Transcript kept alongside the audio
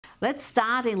Let's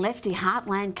start in Lefty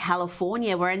Heartland,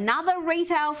 California, where another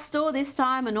retail store, this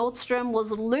time a Nordstrom,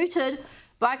 was looted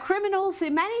by criminals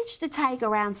who managed to take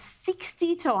around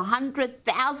 $60,000 to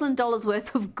 $100,000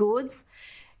 worth of goods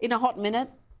in a hot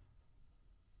minute.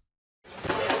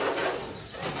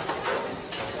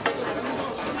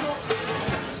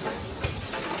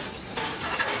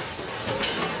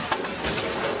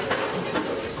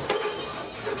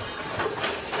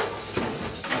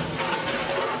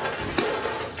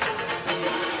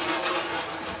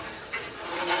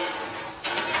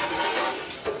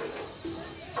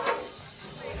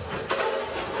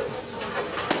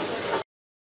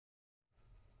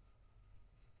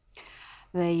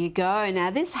 There you go. Now,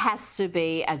 this has to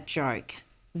be a joke.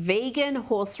 Vegan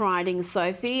horse riding,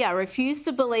 Sophie. I refuse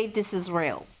to believe this is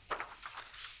real.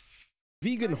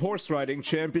 Vegan horse riding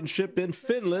championship in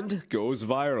Finland goes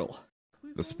viral.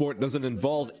 The sport doesn't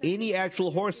involve any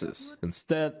actual horses.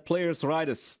 Instead, players ride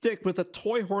a stick with a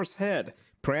toy horse head,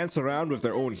 prance around with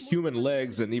their own human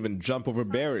legs, and even jump over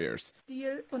barriers.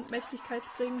 The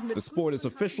sport is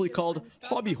officially called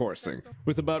hobby horsing,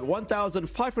 with about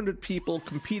 1,500 people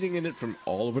competing in it from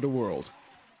all over the world.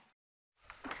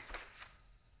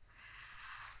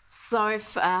 So,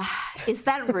 is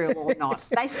that real or not?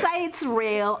 They say it's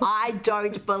real. I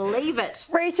don't believe it.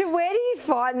 Rita, where do you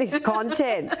find this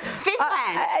content?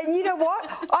 Finland. And you know what?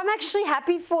 I'm actually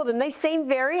happy for them. They seem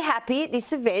very happy at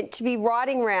this event to be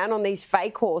riding around on these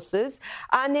fake horses.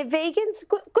 And they're vegans.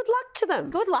 Good luck to them.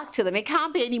 Good luck to them. It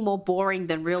can't be any more boring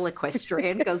than real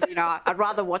equestrian because, you know, I'd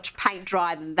rather watch paint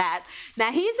dry than that.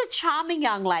 Now, here's a charming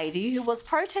young lady who was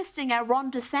protesting a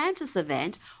Ron DeSantis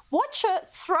event. Watch her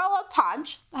throw a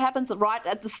punch, that happens right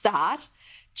at the start,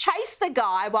 chase the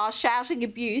guy while shouting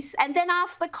abuse, and then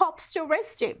ask the cops to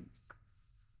arrest him.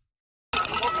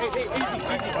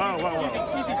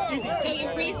 So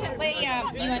you recently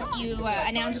you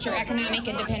announced your economic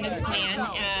independence plan.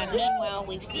 Meanwhile,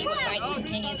 we've seen what Biden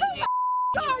continues to do.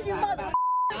 He's talking about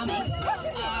economics.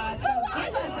 So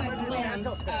give us a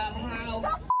glimpse of how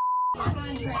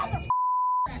contrast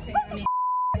economics.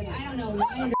 I don't know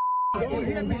why.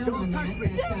 Doubling down on that, but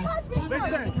talk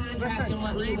about the contrast and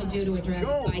what you would do to address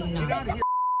Bidenomics.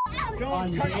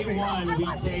 On day one, we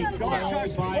take all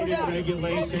Biden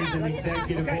regulations and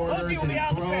executive orders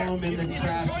and throw them in the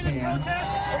trash can.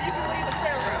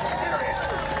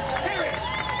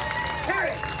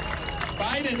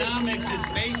 Bidenomics is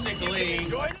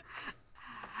basically...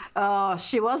 Oh,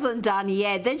 she wasn't done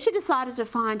yet. Then she decided to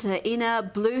find her inner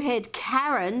bluehead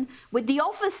Karen with the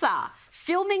officer,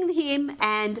 filming him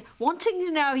and wanting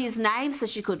to know his name so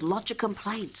she could lodge a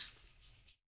complaint.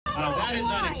 That is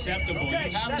unacceptable. You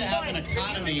have to have an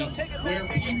economy where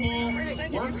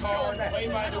people work hard, play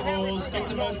by the rules, get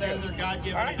the most out of their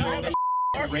God-given ability,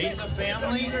 raise a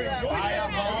family, buy a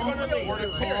home, afford a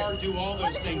car, do all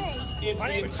those things. If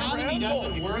the economy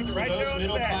doesn't work for those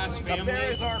middle-class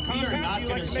families, we are not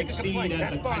going to succeed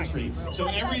as a country. So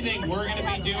everything we're going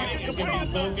to be doing is going to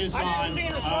be focused on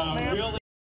real...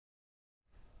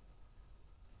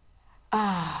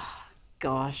 Ah,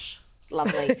 gosh.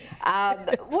 Lovely.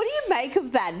 What do you make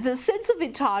of that? The sense of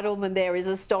entitlement there is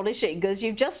astonishing because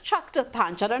you've just chucked a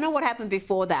punch. I don't know what happened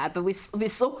before that, but we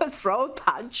saw her throw a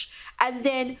punch and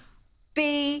then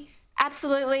be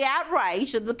absolutely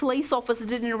outraged that the police officer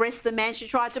didn't arrest the man she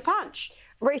tried to punch.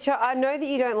 Rita, I know that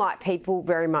you don't like people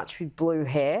very much with blue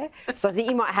hair, so I think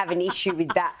you might have an issue with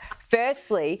that,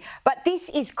 firstly. But this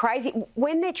is crazy.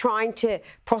 When they're trying to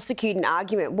prosecute an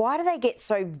argument, why do they get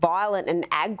so violent and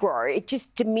aggro? It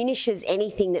just diminishes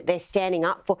anything that they're standing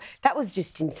up for. That was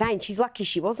just insane. She's lucky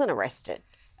she wasn't arrested.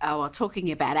 Oh, well,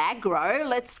 talking about aggro,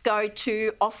 let's go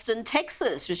to Austin,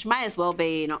 Texas, which may as well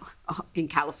be in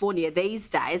California these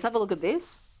days. Have a look at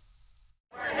this.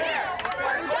 We're here.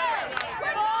 We're here.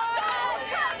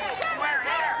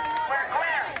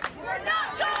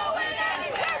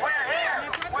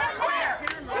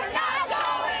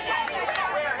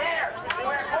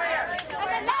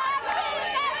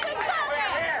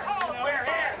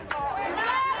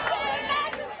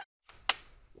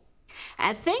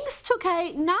 And things took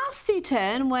a nasty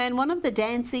turn when one of the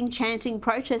dancing, chanting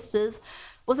protesters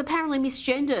was apparently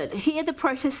misgendered. Here the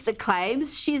protester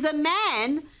claims she's a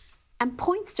man and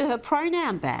points to her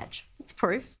pronoun badge. It's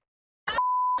proof.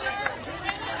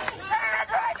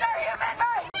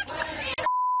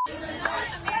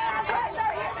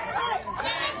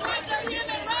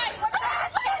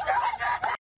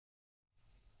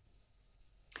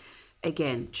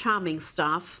 Again, charming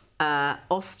stuff.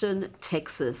 Austin,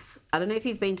 Texas. I don't know if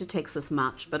you've been to Texas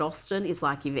much, but Austin is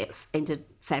like you've entered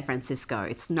San Francisco.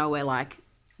 It's nowhere like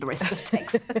the rest of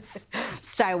Texas.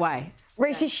 Stay away.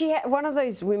 Rita, one of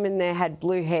those women there had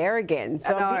blue hair again,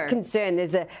 so I'm a bit concerned.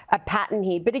 There's a pattern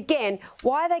here. But again,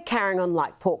 why are they carrying on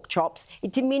like pork chops?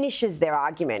 It diminishes their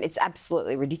argument. It's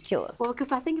absolutely ridiculous. Well,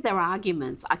 because I think their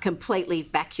arguments are completely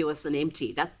vacuous and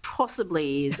empty. That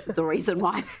possibly is the reason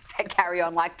why they carry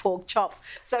on like pork chops.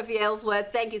 Sophie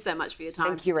Ellsworth, thank you so much for your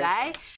time today.